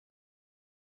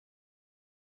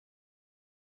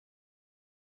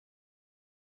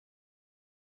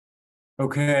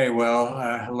Okay, well,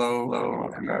 hello,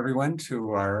 welcome everyone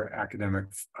to our academic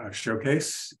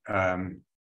showcase.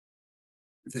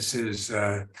 This is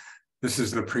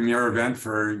the premier event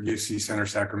for UC Center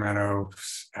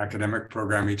Sacramento's academic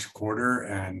program each quarter,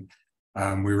 and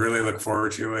we really look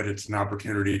forward to it. It's an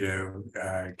opportunity to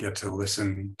get to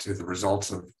listen to the results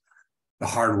of the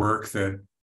hard work that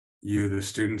you, the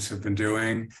students, have been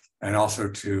doing, and also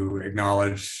to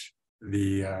acknowledge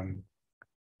the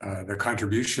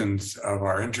contributions of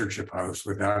our internship hosts,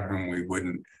 without whom we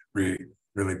wouldn't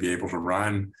really be able to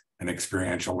run an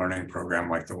experiential learning program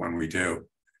like the one we do.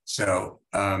 So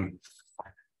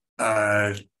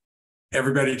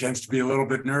everybody tends to be a little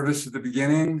bit nervous at the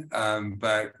beginning,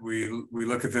 but we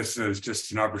look at this as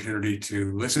just an opportunity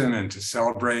to listen and to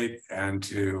celebrate and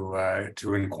to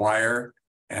inquire,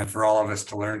 and for all of us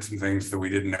to learn some things that we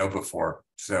didn't know before.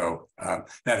 So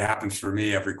that happens for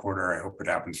me every quarter. I hope it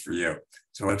happens for you.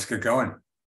 So let's get going.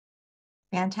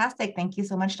 Fantastic. Thank you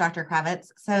so much, Dr. Kravitz.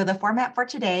 So the format for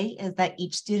today is that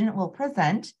each student will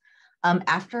present.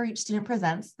 After each student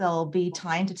presents, there'll be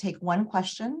time to take one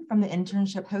question from the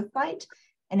internship host site.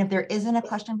 And if there isn't a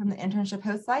question from the internship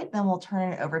host site, then we'll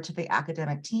turn it over to the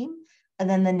academic team. And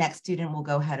then the next student will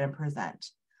go ahead and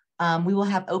present. We will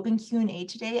have open Q&A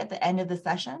today at the end of the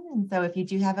session. And so if you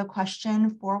do have a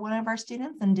question for one of our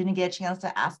students and didn't get a chance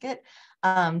to ask it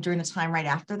during the time right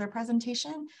after their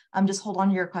presentation, just hold on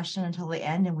to your question until the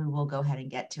end and we will go ahead and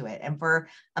get to it. And for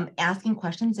asking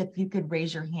questions, if you could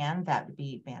raise your hand, that would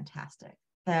be fantastic.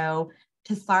 So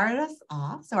to start us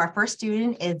off, so our first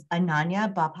student is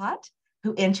Ananya Bapat,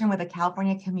 who interned with the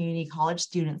California Community College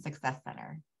Student Success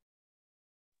Center.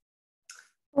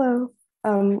 Hello.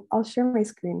 I'll share my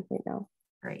screen right now.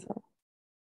 Great. So.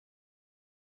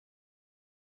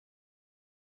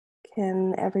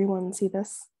 Can everyone see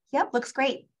this? Yep, looks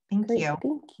great. Thank you.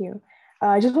 Thank you.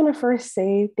 I just want to first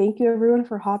say thank you everyone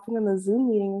for hopping on the Zoom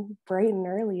meeting bright and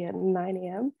early at 9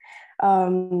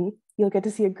 a.m. You'll get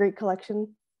to see a great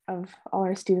collection of all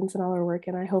our students and all our work,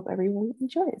 and I hope everyone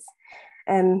enjoys.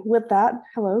 And with that,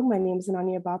 hello, my name is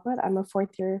Ananya Bapat. I'm a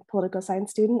fourth year political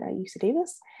science student at UC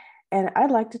Davis, and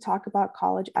I'd like to talk about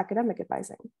college academic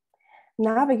advising.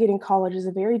 Navigating college is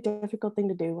a very difficult thing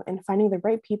to do, and finding the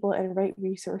right people and right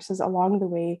resources along the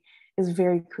way is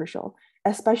very crucial,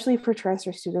 especially for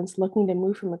transfer students looking to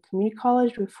move from a community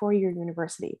college to a four-year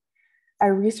university. I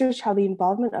researched how the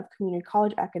involvement of community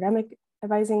college academic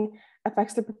advising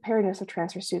affects the preparedness of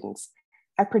transfer students.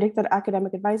 I predict that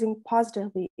academic advising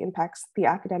positively impacts the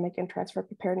academic and transfer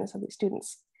preparedness of these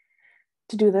students.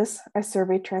 To do this, I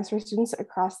surveyed transfer students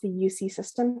across the UC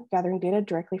system, gathering data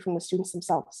directly from the students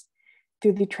themselves.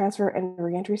 Through the Transfer and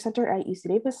Reentry Center at UC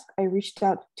Davis, I reached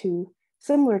out to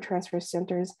similar transfer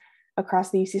centers across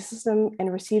the UC system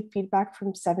and received feedback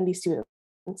from 70 students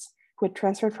who had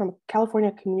transferred from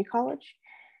California Community College.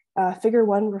 Figure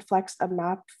 1 reflects a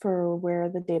map for where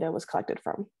the data was collected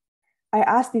from. I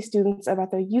asked these students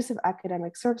about their use of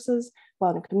academic services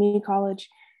while in community college,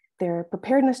 their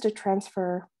preparedness to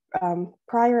transfer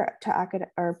prior to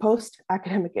or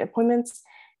post-academic appointments,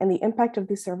 and the impact of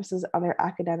these services on their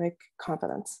academic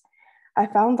confidence. I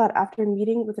found that after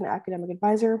meeting with an academic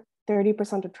advisor,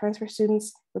 30% of transfer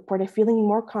students reported feeling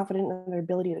more confident in their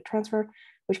ability to transfer,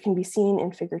 which can be seen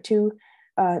in figure 2,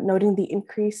 noting the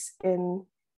increase in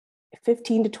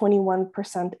 15 to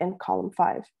 21% in column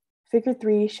 5. Figure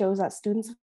 3 shows that students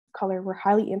of color were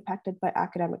highly impacted by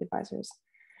academic advisors.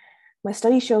 My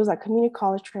study shows that community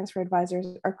college transfer advisors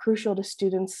are crucial to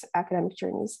students' academic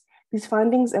journeys. These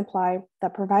findings imply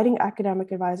that providing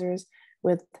academic advisors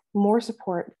with more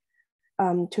support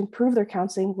to improve their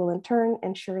counseling will in turn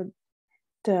ensure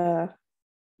to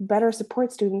better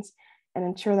support students and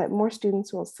ensure that more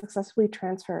students will successfully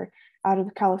transfer out of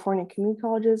the California community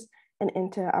colleges and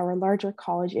into our larger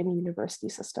college and university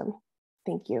system.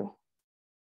 Thank you.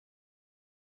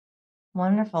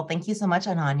 Wonderful. Thank you so much,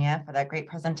 Ananya, for that great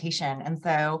presentation. And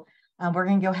so we're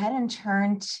going to go ahead and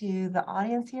turn to the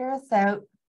audience here. So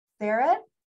Sarah,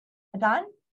 Adon?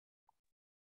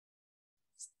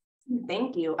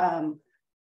 Thank you.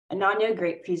 Ananya,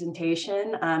 great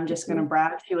presentation. I'm just going to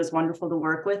brag. She was wonderful to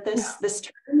work with this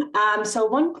term. So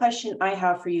one question I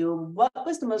have for you, what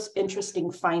was the most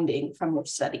interesting finding from your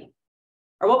study?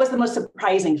 Or what was the most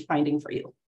surprising finding for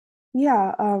you?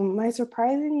 Yeah, my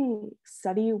surprising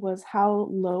study was how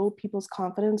low people's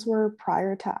confidence were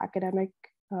prior to academic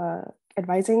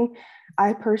advising.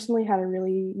 I personally had a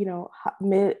really,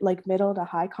 middle to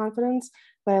high confidence,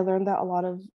 but I learned that a lot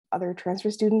of other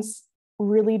transfer students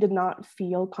really did not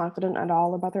feel confident at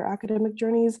all about their academic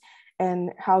journeys,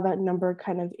 and how that number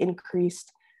kind of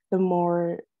increased the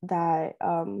more that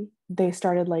they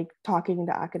started like talking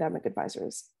to academic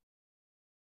advisors.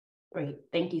 Great,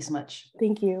 thank you so much.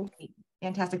 Thank you.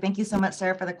 Fantastic. Thank you so much,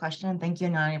 Sarah, for the question. And thank you,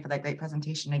 Ananya, for that great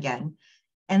presentation again.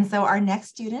 And so our next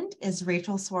student is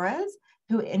Rachel Suarez,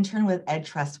 who interned with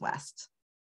EdTrust West.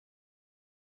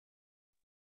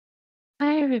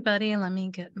 Hi, everybody. Let me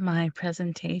get my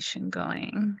presentation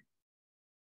going.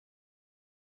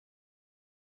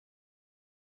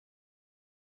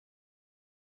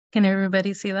 Can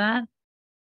everybody see that?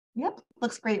 Yep,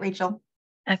 looks great, Rachel.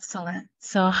 Excellent.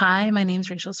 So hi, my name is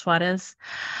Rachel Suarez.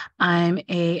 I'm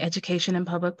a education and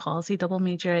public policy double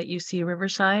major at UC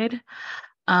Riverside.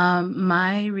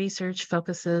 My research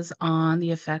focuses on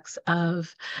the effects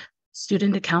of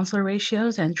student to counselor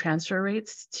ratios and transfer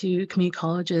rates to community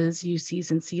colleges,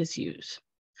 UCs, and CSUs.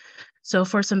 So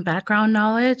for some background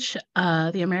knowledge,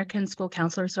 the American School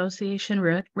Counselor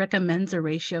Association recommends a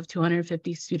ratio of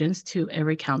 250 students to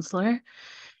every counselor.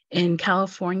 In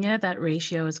California, that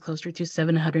ratio is closer to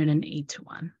 708 to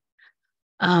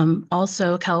 1.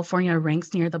 Also, California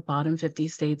ranks near the bottom 50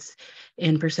 states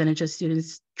in percentage of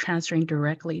students transferring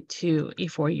directly to a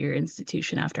four-year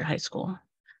institution after high school.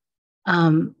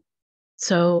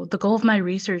 So the goal of my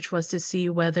research was to see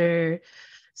whether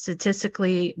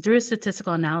statistically, through a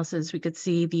statistical analysis, we could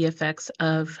see the effects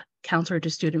of counselor to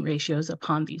student ratios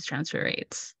upon these transfer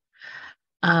rates.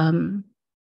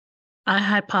 I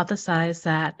hypothesized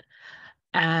that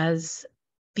as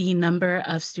the number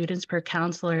of students per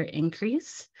counselor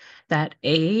increase, that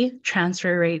A,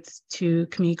 transfer rates to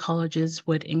community colleges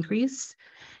would increase,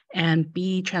 and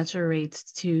B, transfer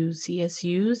rates to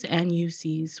CSUs and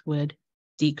UCs would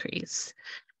decrease.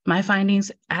 My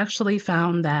findings actually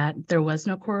found that there was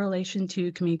no correlation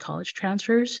to community college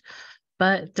transfers,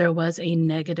 but there was a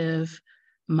negative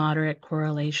moderate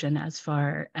correlation as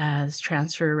far as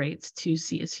transfer rates to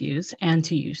CSUs and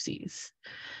to UCs.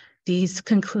 These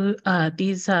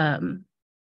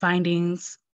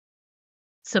findings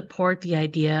support the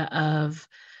idea of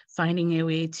finding a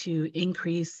way to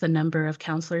increase the number of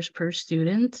counselors per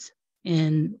student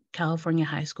in California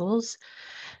high schools,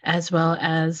 as well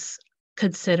as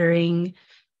considering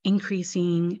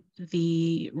increasing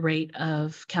the rate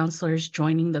of counselors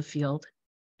joining the field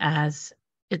as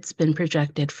it's been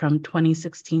projected from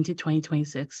 2016 to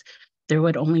 2026, there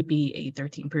would only be a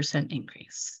 13%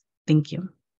 increase. Thank you.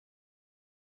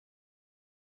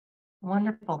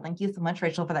 Wonderful. Thank you so much,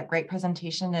 Rachel, for that great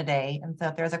presentation today. And so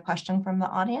if there's a question from the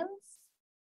audience.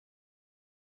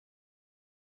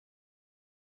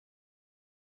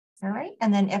 All right.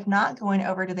 And then if not, going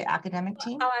over to the academic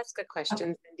team. I'll ask a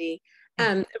question, Cindy.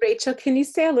 Rachel, can you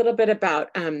say a little bit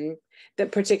about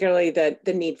particularly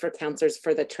the need for counselors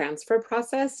for the transfer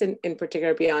process, and in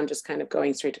particular beyond just kind of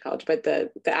going straight to college, but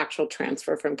the actual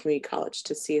transfer from community college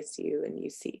to CSU and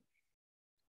UC?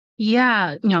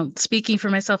 Yeah, speaking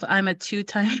for myself, I'm a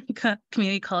two-time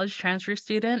community college transfer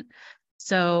student.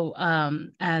 So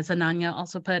as Ananya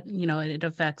also put, it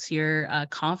affects your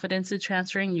confidence in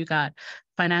transferring. You got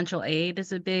financial aid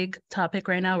is a big topic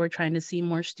right now. We're trying to see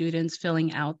more students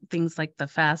filling out things like the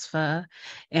FAFSA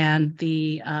and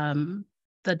the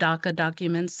DACA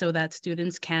documents so that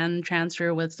students can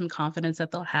transfer with some confidence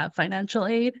that they'll have financial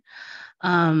aid.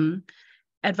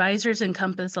 Advisors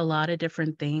encompass a lot of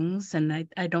different things, and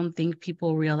I don't think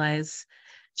people realize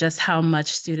just how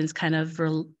much students kind of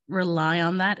rely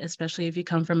on that, especially if you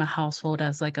come from a household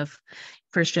as like a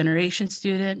first generation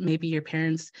student. Maybe your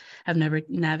parents have never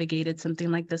navigated something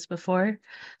like this before.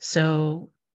 So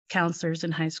counselors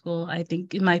in high school, I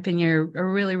think, in my opinion,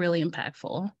 are really, really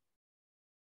impactful.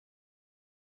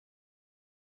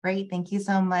 Great. Thank you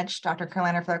so much, Dr.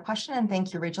 Kurlander, for that question. And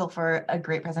thank you, Rachel, for a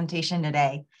great presentation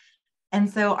today. And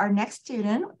so our next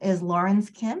student is Lawrence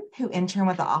Kim, who interned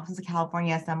with the Office of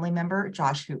California Assembly Member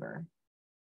Josh Hoover.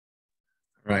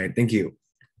 All right, thank you.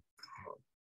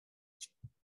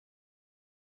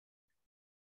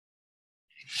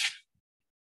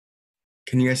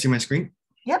 Can you guys see my screen?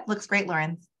 Yep, looks great,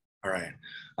 Lawrence. All right.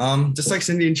 Just like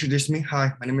Cindy introduced me,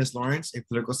 hi, my name is Lawrence, a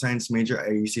political science major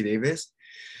at UC Davis.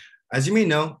 As you may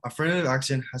know, affirmative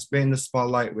action has been in the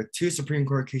spotlight with 2 Supreme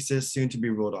Court cases soon to be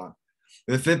ruled on.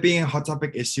 With it being a hot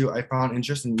topic issue, I found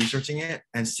interest in researching it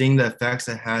and seeing the effects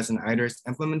it has in either its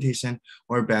implementation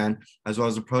or ban, as well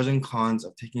as the pros and cons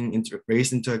of taking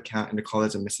race into account in the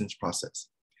college admissions process.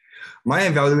 My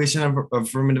evaluation of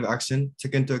affirmative action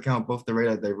took into account both the rate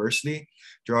of diversity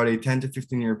throughout a 10 to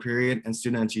 15-year period and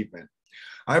student achievement.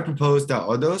 I proposed that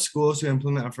although schools who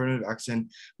implement affirmative action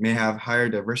may have higher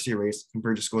diversity rates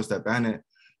compared to schools that ban it,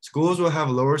 schools will have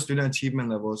lower student achievement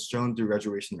levels shown through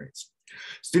graduation rates.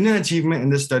 Student achievement in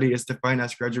this study is defined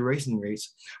as graduation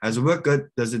rates, as what good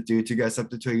does it do to get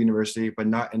accepted to a university but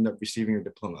not end up receiving your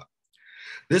diploma.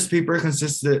 This paper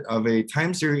consisted of a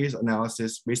time series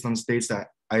analysis based on states that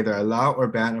either allow or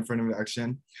ban affirmative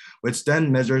action, which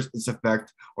then measures its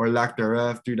effect or lack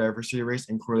thereof through diversity rates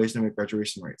in correlation with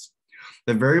graduation rates.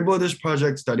 The variable this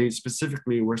project studied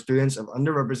specifically were students of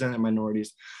underrepresented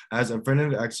minorities, as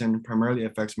affirmative action primarily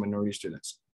affects minority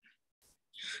students.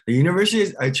 The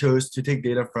universities I chose to take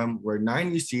data from were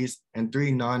 9 UCs and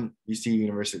 3 non-UC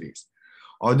universities.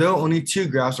 Although only 2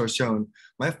 graphs are shown,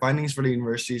 my findings for the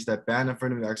universities that banned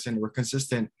affirmative action were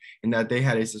consistent in that they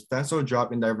had a substantial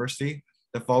drop in diversity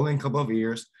the following couple of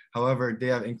years. However, they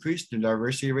have increased the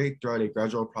diversity rate throughout a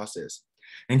gradual process.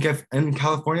 In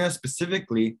California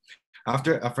specifically,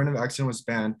 after affirmative action was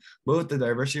banned, both the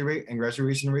diversity rate and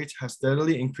graduation rates have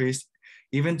steadily increased,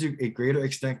 even to a greater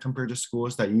extent compared to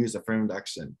schools that use affirmative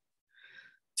action.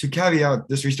 To caveat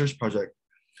this research project,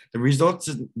 the results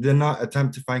did not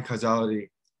attempt to find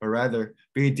causality, but rather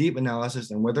be a deep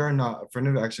analysis on whether or not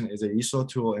affirmative action is a useful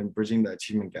tool in bridging the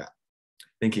achievement gap.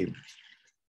 Thank you.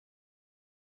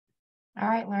 All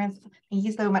right, Lawrence, thank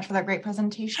you so much for that great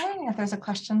presentation. If there's a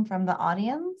question from the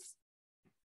audience.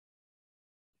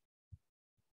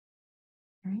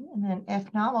 All right, and then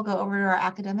if not, we'll go over to our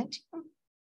academic team.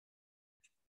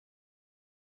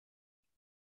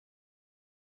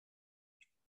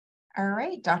 All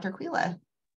right, Dr. Quila.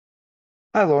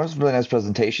 Hi, Lawrence. Really nice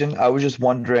presentation. I was just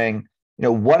wondering,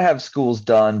 what have schools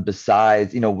done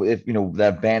besides, if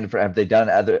that ban for have they done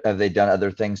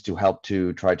other things to help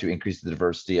to try to increase the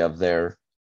diversity of their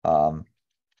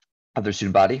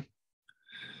student body?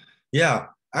 Yeah,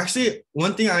 actually,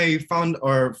 one thing I found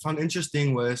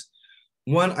interesting was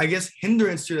one, I guess,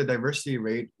 hindrance to the diversity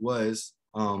rate was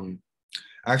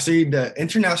actually the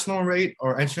international rate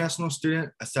or international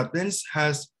student acceptance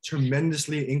has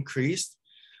tremendously increased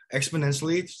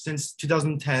exponentially since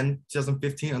 2010,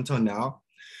 2015 until now.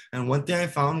 And one thing I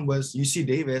found was UC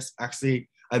Davis actually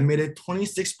admitted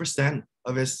 26%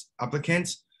 of its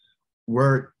applicants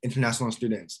were international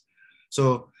students.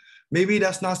 So maybe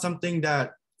that's not something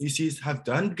that UCs have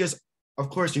done, because of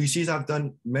course UCs have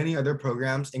done many other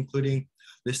programs, including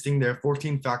listing their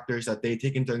 14 factors that they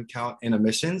take into account in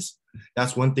admissions.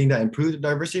 That's one thing that improved the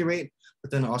diversity rate.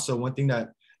 But then also one thing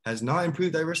that has not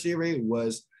improved diversity rate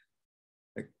was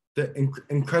the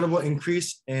incredible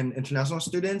increase in international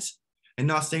students. And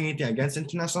not saying anything against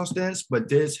international students, but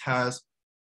this has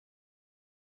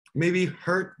maybe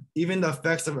hurt even the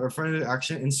effects of affirmative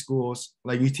action in schools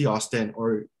like UT Austin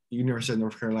or University of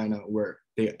North Carolina, where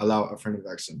they allow affirmative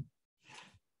action.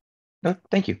 No,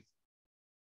 thank you.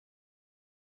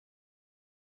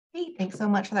 Hey, thanks so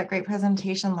much for that great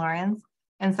presentation, Lawrence.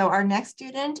 And so our next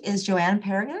student is Joanne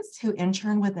Paragus, who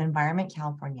interned with Environment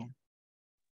California.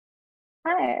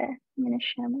 Hi, I'm going to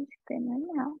share my screen right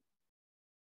now.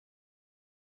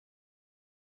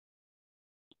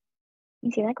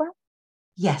 You see that, Glenn?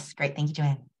 Yes, great. Thank you,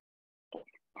 Joanne.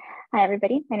 Hi,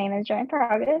 everybody. My name is Joanne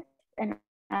Paragus, and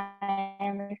I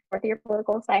am a fourth-year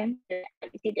political science at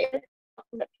UC Davis.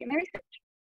 My research.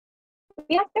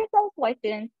 We ask ourselves why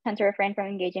students tend to refrain from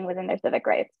engaging within their civic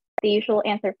rights. The usual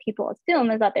answer people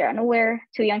assume is that they're unaware,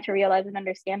 too young to realize and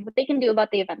understand what they can do about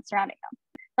the events surrounding them.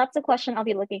 That's the question I'll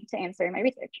be looking to answer in my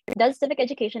research. Does civic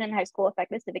education in high school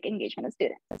affect the civic engagement of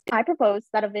students? I propose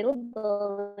that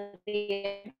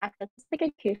availability and access to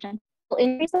civic education will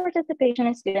increase the participation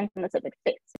of students in the civic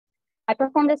space. I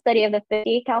performed a study of the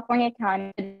 50 California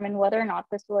counties to determine whether or not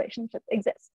this relationship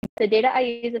exists. The data I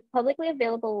use is publicly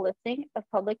available listing of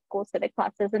public school civic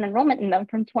classes and enrollment in them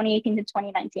from 2018 to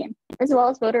 2019, as well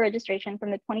as voter registration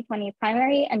from the 2020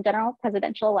 primary and general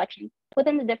presidential elections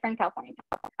within the different California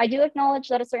counties. I do acknowledge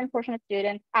that a certain portion of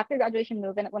students after graduation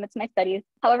move and it limits my studies.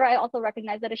 However, I also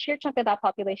recognize that a sheer chunk of that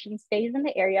population stays in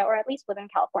the area or at least within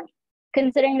California,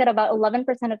 considering that about 11%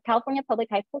 of California public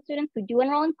high school students who do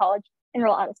enroll in college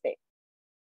enroll out of state.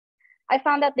 I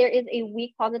found that there is a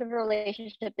weak positive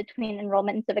relationship between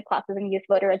enrollment in civic classes and youth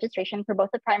voter registration for both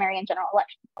the primary and general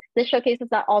elections. This showcases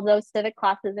that although civic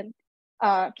classes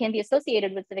can be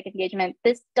associated with civic engagement,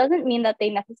 this doesn't mean that they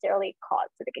necessarily cause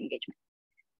civic engagement.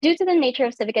 Due to the nature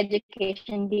of civic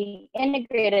education being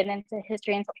integrated into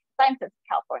history and social sciences in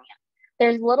California,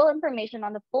 there's little information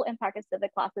on the full impact of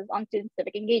civic classes on student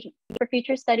civic engagement. For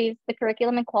future studies, the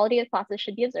curriculum and quality of classes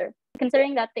should be observed,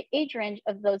 considering that the age range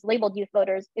of those labeled youth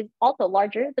voters is also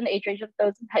larger than the age range of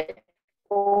those in high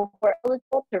school who are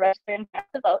eligible to register and cast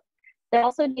the vote, There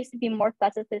also needs to be more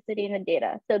specificity in the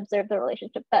data to observe the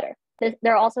relationship better.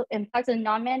 There are also impacts of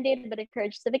non-mandated but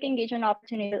encourage civic engagement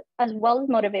opportunities, as well as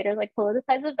motivators like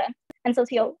politicized events and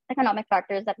socioeconomic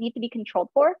factors that need to be controlled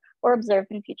for or observed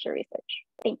in future research.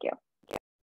 Thank you.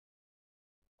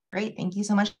 Great, thank you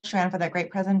so much, Joanne, for that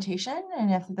great presentation.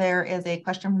 And if there is a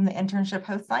question from the internship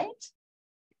host site.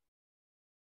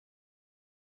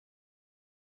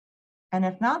 And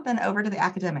if not, then over to the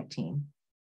academic team.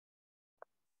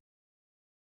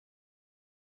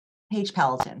 Paige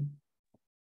Pelleton.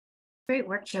 Great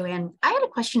work, Joanne. I had a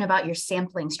question about your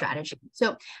sampling strategy.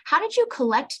 So how did you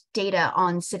collect data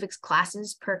on civics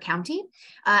classes per county?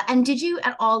 And did you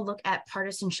at all look at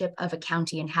partisanship of a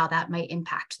county and how that might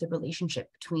impact the relationship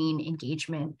between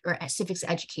engagement or civics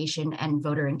education and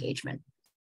voter engagement?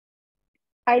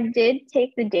 I did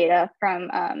take the data from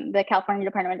the California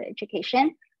Department of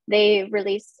Education. They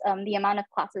release the amount of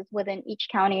classes within each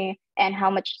county and how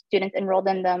much students enrolled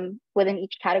in them within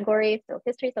each category. So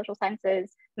history, social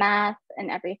sciences, math,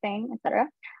 and everything, etc.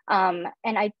 And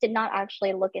I did not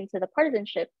actually look into the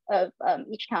partisanship of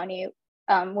each county,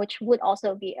 which would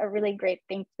also be a really great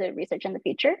thing to research in the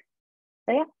future.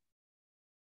 So yeah.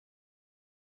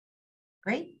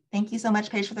 Great. Thank you so much,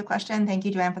 Paige, for the question. Thank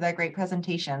you, Joanne, for that great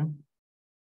presentation.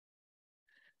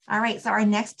 All right, so our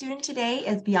next student today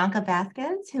is Bianca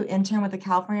Vasquez, who interned with the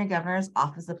California Governor's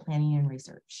Office of Planning and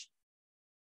Research.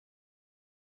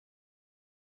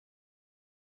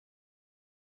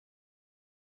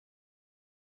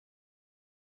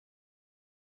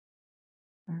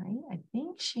 All right, I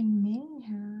think she may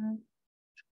have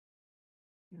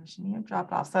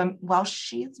dropped off. So while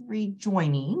she's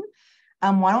rejoining,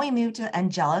 why don't we move to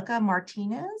Angelica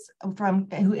Martinez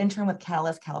who interned with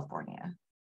Catalyst California.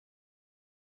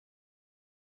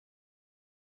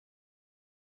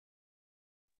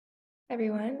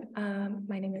 Everyone,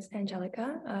 my name is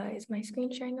Angelica. Is my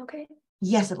screen sharing okay?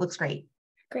 Yes, it looks great.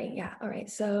 Great, yeah, all right.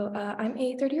 So I'm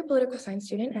a third-year political science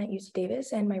student at UC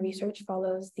Davis, and my research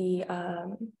follows the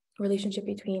relationship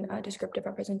between descriptive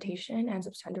representation and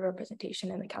substantive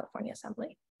representation in the California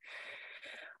Assembly.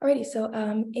 Alrighty, so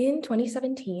in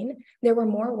 2017, there were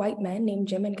more white men named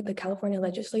Jim in the California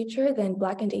legislature than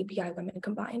Black and API women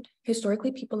combined.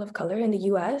 Historically, people of color in the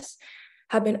US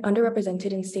have been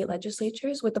underrepresented in state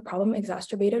legislatures, with the problem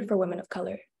exacerbated for women of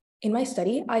color. In my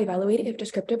study, I evaluated if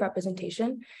descriptive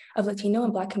representation of Latino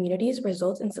and Black communities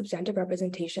results in substantive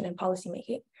representation in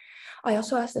policymaking. I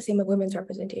also asked the same of women's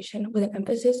representation, with an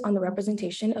emphasis on the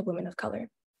representation of women of color.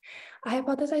 I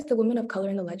hypothesized the women of color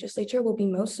in the legislature will be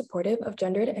most supportive of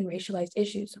gendered and racialized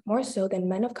issues, more so than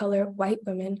men of color, white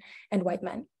women, and white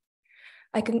men.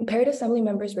 I compared assembly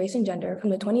members' race and gender from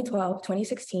the 2012,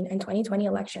 2016, and 2020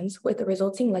 elections with the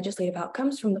resulting legislative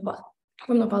outcomes from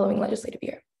the following legislative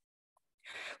year.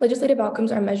 Legislative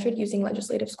outcomes are measured using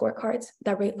legislative scorecards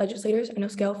that rate legislators on a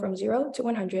scale from 0 to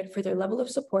 100 for their level of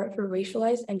support for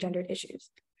racialized and gendered issues.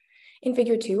 In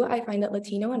Figure 2, I find that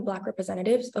Latino and Black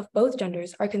representatives of both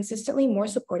genders are consistently more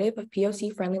supportive of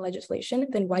POC-friendly legislation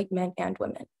than white men and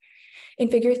women. In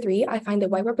Figure 3, I find that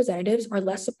white representatives are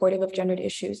less supportive of gendered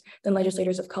issues than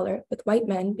legislators of color, with white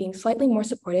men being slightly more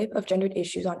supportive of gendered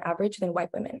issues on average than white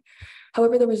women.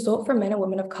 However, the result for men and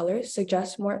women of color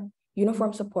suggests more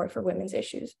uniform support for women's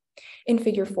issues. In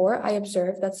Figure 4, I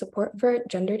observe that support for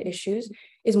gendered issues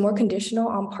is more conditional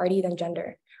on party than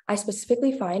gender. I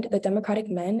specifically find that Democratic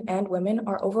men and women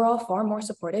are overall far more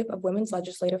supportive of women's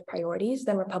legislative priorities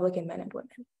than Republican men and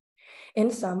women. In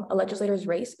sum, a legislator's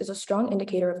race is a strong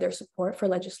indicator of their support for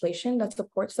legislation that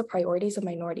supports the priorities of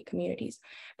minority communities,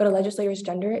 but a legislator's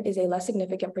gender is a less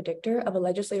significant predictor of a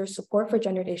legislator's support for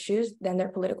gendered issues than their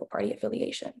political party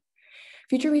affiliation.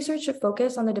 Future research should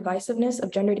focus on the divisiveness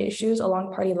of gendered issues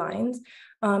along party lines.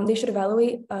 They should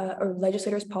evaluate a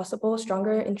legislator's possible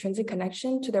stronger intrinsic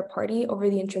connection to their party over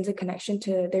the intrinsic connection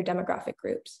to their demographic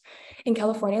groups. In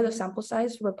California, the sample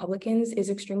size for Republicans is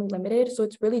extremely limited, so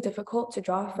it's really difficult to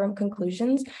draw firm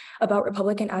conclusions about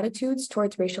Republican attitudes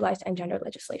towards racialized and gendered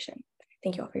legislation.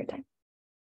 Thank you all for your time.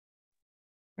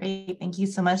 Great, thank you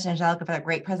so much, Angelica, for that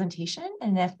great presentation.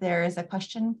 And if there is a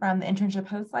question from the internship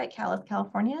host site,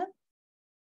 California.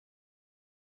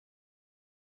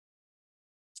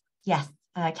 Yes,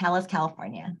 Calais,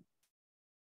 California.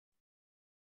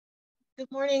 Good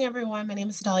morning, everyone. My name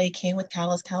is Dahlia King with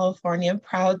Calais, California. I'm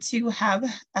proud to have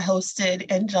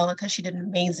hosted Angelica. She did an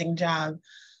amazing job.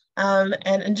 And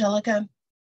Angelica,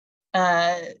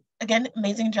 again,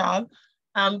 amazing job.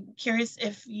 I'm curious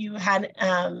if you had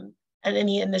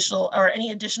any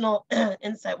additional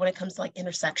insight when it comes to like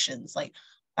intersections, like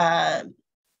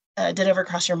did it ever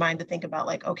cross your mind to think about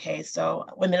like, okay, so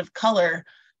women of color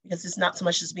because it's not so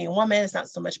much as being a woman, it's not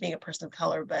so much being a person of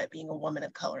color, but being a woman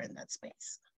of color in that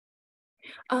space?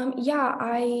 Yeah,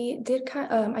 I did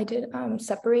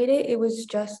separate it. It was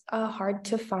just hard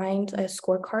to find a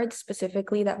scorecard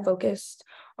specifically that focused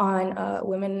on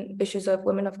issues of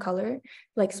women of color,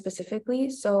 like specifically.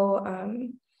 So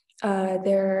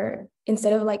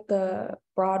instead of like the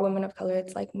broad women of color,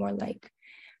 it's like more like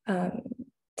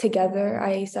together.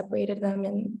 I separated them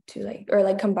into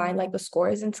like combined like the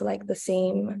scores into like the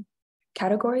same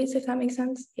categories, if that makes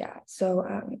sense. Yeah. So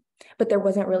but there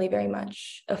wasn't really very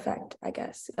much effect, I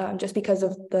guess, just because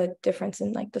of the difference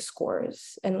in like the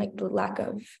scores and like the lack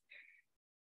of,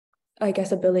 I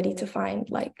guess, ability to find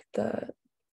like the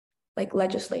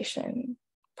legislation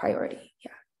priority.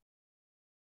 Yeah.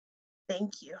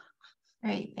 Thank you.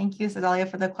 Great. Thank you, Sedalia,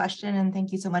 for the question. And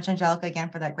thank you so much, Angelica, again,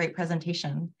 for that great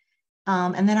presentation.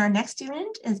 And then our next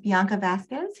student is Bianca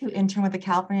Vasquez, who interned with the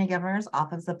California Governor's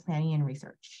Office of Planning and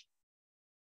Research.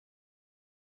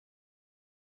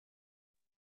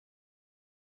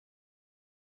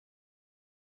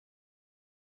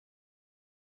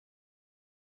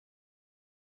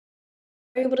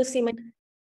 Are you able to see my?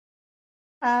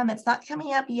 It's not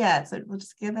coming up yet, so we'll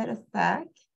just give it a sec.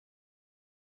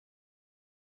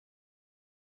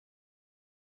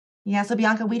 Yeah, so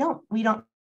Bianca, we don't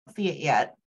see it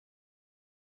yet.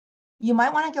 You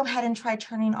might want to go ahead and try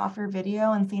turning off your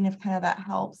video and seeing if kind of that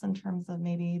helps in terms of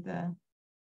maybe the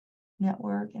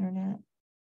network, internet.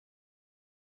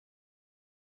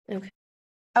 Okay.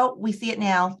 Oh, we see it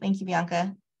now. Thank you,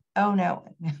 Bianca. Oh, no.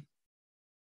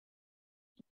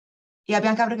 Yeah,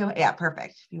 Bianca, I'm gonna go. Yeah,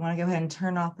 perfect. If you want to go ahead and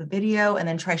turn off the video and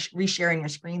then try resharing your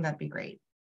screen, that'd be great.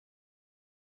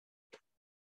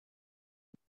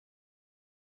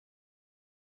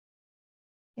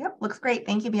 Yep, looks great.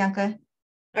 Thank you, Bianca.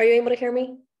 Are you able to hear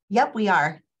me? Yep, we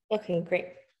are. Okay, great.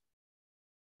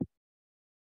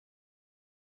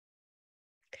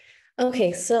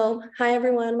 Okay, so hi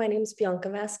everyone, my name is Bianca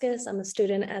Vasquez. I'm a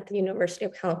student at the University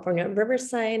of California,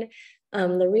 Riverside.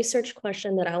 The research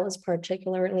question that I was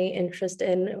particularly interested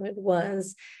in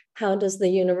was, how does the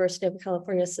University of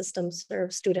California system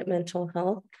serve student mental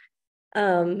health?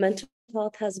 Mental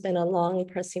health has been a long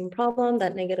pressing problem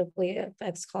that negatively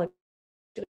affects college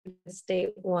students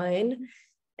statewide.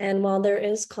 And while there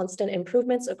is constant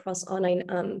improvements across all 9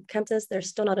 campuses, there's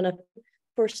still not enough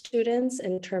for students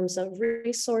in terms of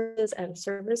resources and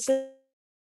services.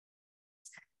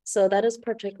 So that is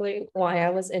particularly why I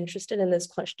was interested in this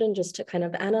question, just to kind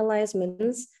of analyze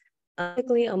men's,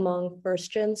 particularly among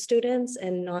first-gen students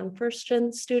and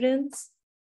non-first-gen students.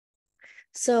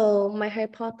 So my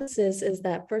hypothesis is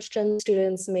that first-gen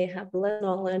students may have less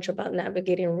knowledge about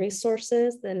navigating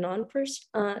resources than non-first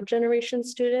generation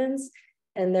students,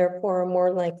 and therefore are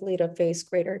more likely to face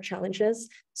greater challenges.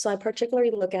 So I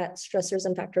particularly look at stressors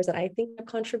and factors that I think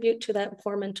contribute to that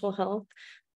poor mental health.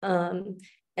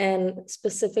 And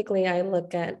specifically, I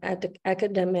look at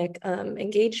academic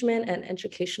engagement and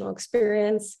educational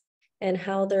experience and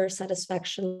how their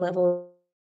satisfaction level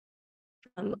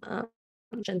from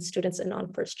gen students and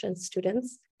non-first gen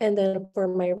students. And then for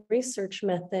my research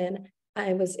method,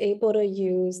 I was able to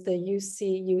use the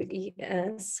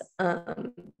UCCS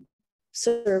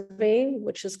survey,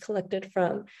 which is collected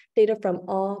from data from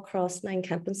all across 9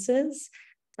 campuses.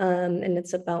 And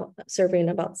it's about surveying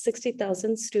about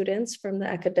 60,000 students from the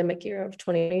academic year of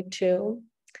 2022.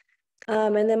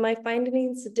 And then my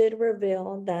findings did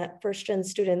reveal that first-gen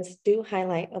students do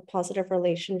highlight a positive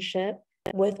relationship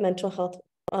with mental health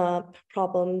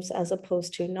problems as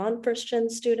opposed to non-first-gen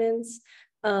students.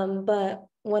 But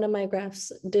one of my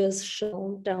graphs does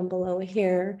show down below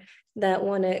here that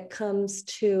when it comes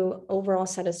to overall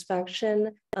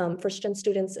satisfaction, first-gen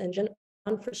students and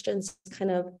non-first-gen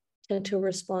kind of tend to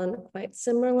respond quite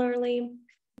similarly.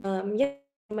 Yeah,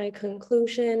 my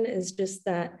conclusion is just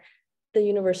that the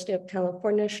University of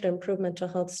California should improve mental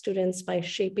health students by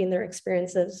shaping their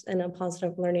experiences in a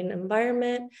positive learning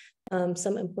environment.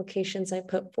 Some implications I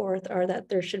put forth are that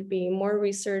there should be more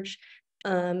research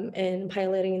in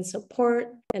piloting support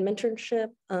and mentorship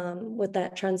with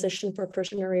that transition for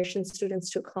first generation students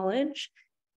to college.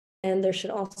 And there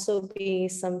should also be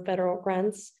some federal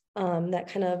grants that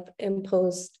kind of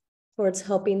impose towards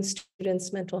helping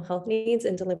students' mental health needs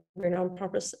and delivering on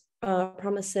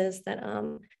promises that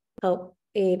help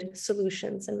aid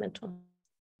solutions in mental health.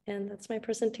 And that's my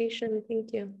presentation.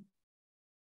 Thank you.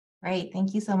 Great.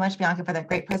 Thank you so much, Bianca, for that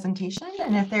great presentation.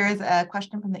 And if there is a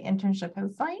question from the internship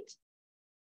host site.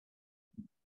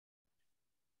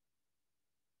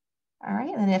 All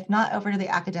right, and if not, over to the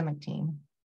academic team.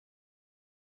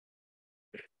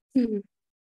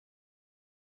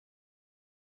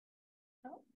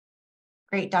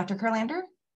 Great, Dr. Kurlander?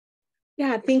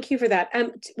 Yeah, thank you for that.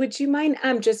 Would you mind,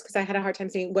 just because I had a hard time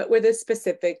seeing, what were the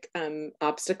specific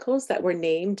obstacles that were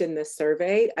named in the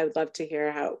survey? I would love to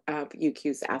hear how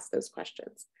UQs asked those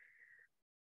questions.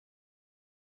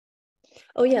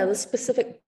 Oh yeah, the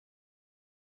specific.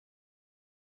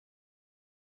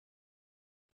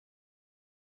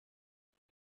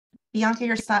 Bianca,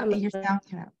 your sound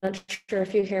kind of. Not sure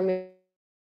if you hear me.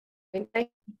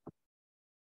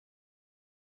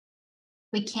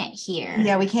 We can't hear.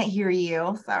 Yeah, we can't hear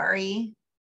you. Sorry.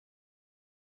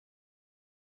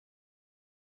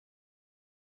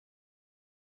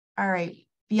 All right,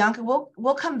 Bianca,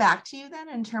 we'll come back to you then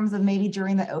in terms of maybe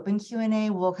during the open Q&A,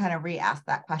 we'll kind of re-ask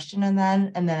that question and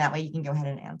then that way you can go ahead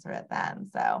and answer it then.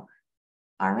 So,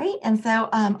 all right. And so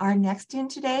our next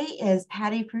student today is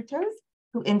Patty Frutos,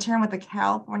 who interned with the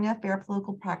California Fair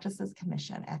Political Practices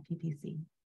Commission, FPPC.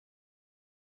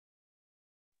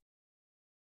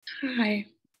 Hi.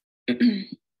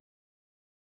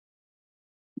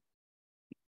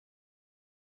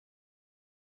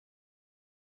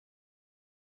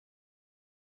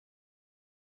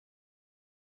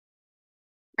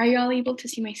 Are you all able to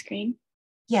see my screen?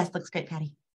 Yes, looks great,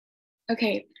 Patty.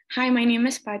 Okay. Hi, my name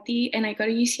is Patty and I go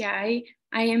to UCI.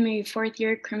 I am a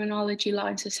fourth-year criminology law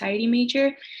and society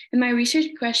major, and my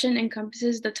research question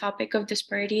encompasses the topic of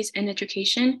disparities in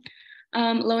education.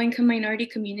 Low-income minority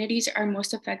communities are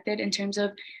most affected in terms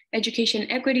of education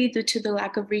equity due to the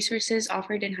lack of resources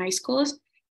offered in high schools.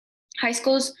 High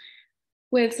schools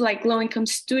with like low-income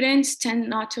students tend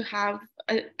not to have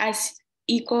as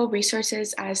equal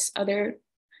resources as other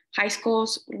high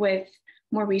schools with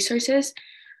more resources,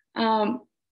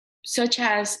 such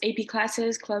as AP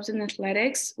classes, clubs, and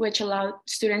athletics, which allow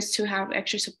students to have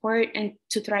extra support and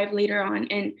to thrive later on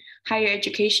in higher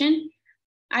education.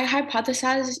 I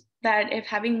hypothesize that if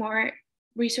having more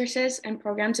resources and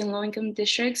programs in low-income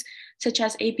districts, such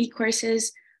as AP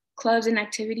courses, clubs and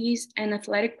activities, and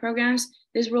athletic programs,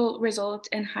 this will result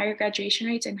in higher graduation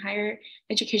rates and higher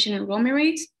education enrollment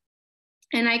rates.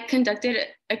 And I conducted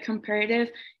a comparative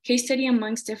case study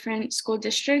amongst different school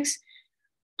districts,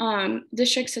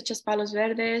 districts such as Palos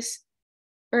Verdes,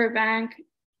 Burbank,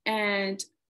 and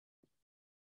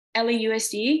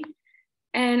LAUSD.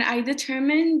 And I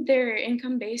determined their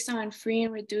income based on free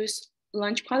and reduced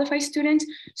lunch qualified students.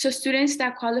 So students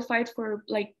that qualified for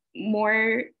like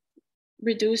more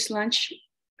reduced lunch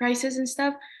prices and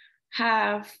stuff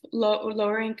have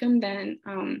lower income than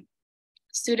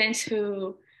students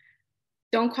who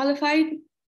don't qualify,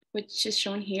 which is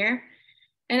shown here.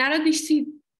 And out of these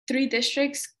three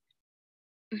districts,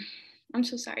 I'm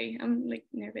so sorry, I'm like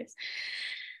nervous.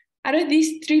 Out of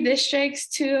these three districts,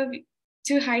 two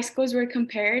high schools were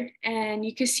compared, and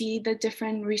you could see the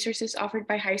different resources offered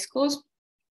by high schools.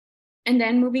 And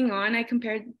then moving on, I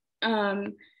compared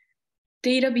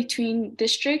data between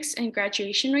districts and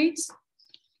graduation rates.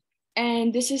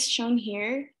 And this is shown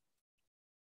here.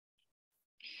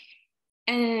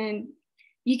 And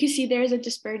you can see there's a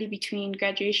disparity between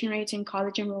graduation rates and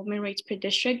college enrollment rates per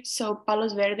district. So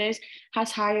Palos Verdes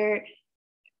has higher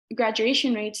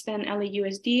graduation rates than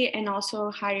LAUSD and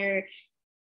also higher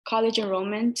college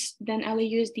enrollment than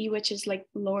LAUSD, which is like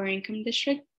lower income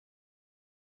district.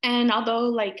 And although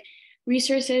like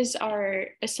resources are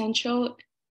essential,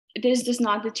 this does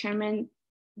not determine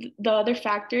the other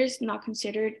factors not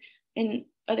considered in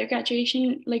other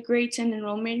graduation like rates and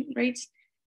enrollment rates.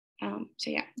 So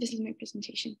yeah, this is my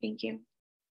presentation. Thank you.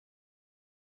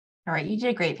 All right, you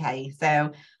did great, Patty.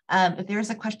 So if there's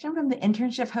a question from the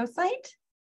internship host site,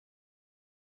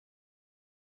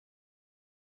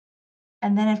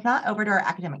 and then if not, over to our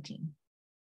academic team.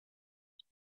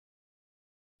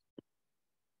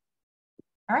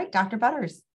 All right, Dr.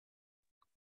 Butters.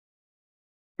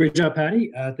 Great job,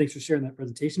 Patty. Thanks for sharing that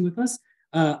presentation with us.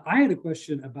 I had a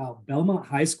question about Belmont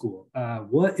High School.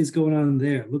 What is going on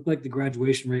there? It looked like the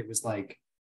graduation rate was like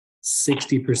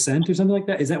 60% or something like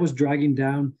that. Is that what's dragging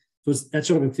down? So that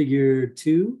showed up in figure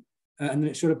 2, and then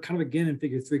it showed up kind of again in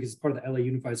figure 3 because it's part of the LA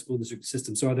Unified School District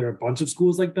system. So are there a bunch of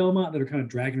schools like Belmont that are kind of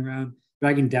dragging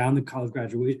down the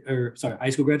high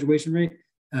school graduation rate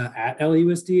at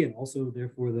LAUSD and also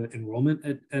therefore the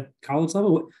enrollment at college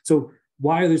level? So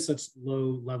why are there such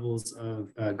low levels of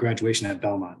graduation at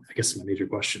Belmont? I guess is my major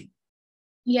question.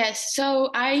 Yes, so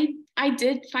I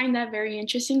did find that very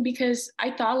interesting because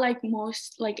I thought like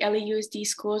most like LAUSD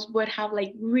schools would have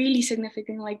like really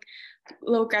significant like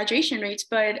low graduation rates,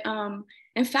 but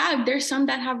in fact there's some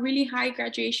that have really high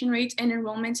graduation rates and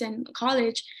enrollments in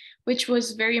college, which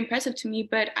was very impressive to me.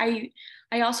 But I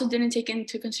also didn't take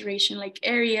into consideration like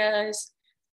areas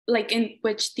like in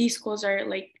which these schools are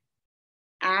like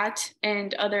at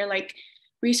and other like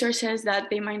resources that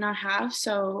they might not have.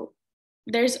 So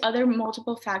there's other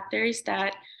multiple factors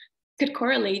that could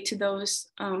correlate to those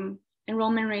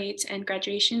enrollment rates and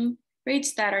graduation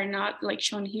rates that are not like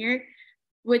shown here,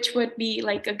 which would be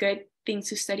like a good thing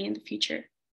to study in the future.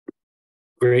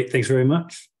 Great, thanks very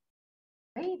much.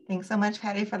 Great, thanks so much,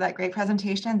 Patty, for that great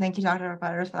presentation. Thank you, Dr.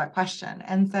 Butters, for that question.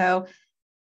 And so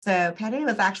Patty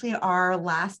was actually our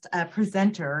last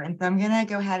presenter, and so I'm gonna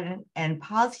go ahead and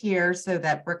pause here so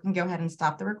that Brooke can go ahead and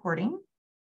stop the recording.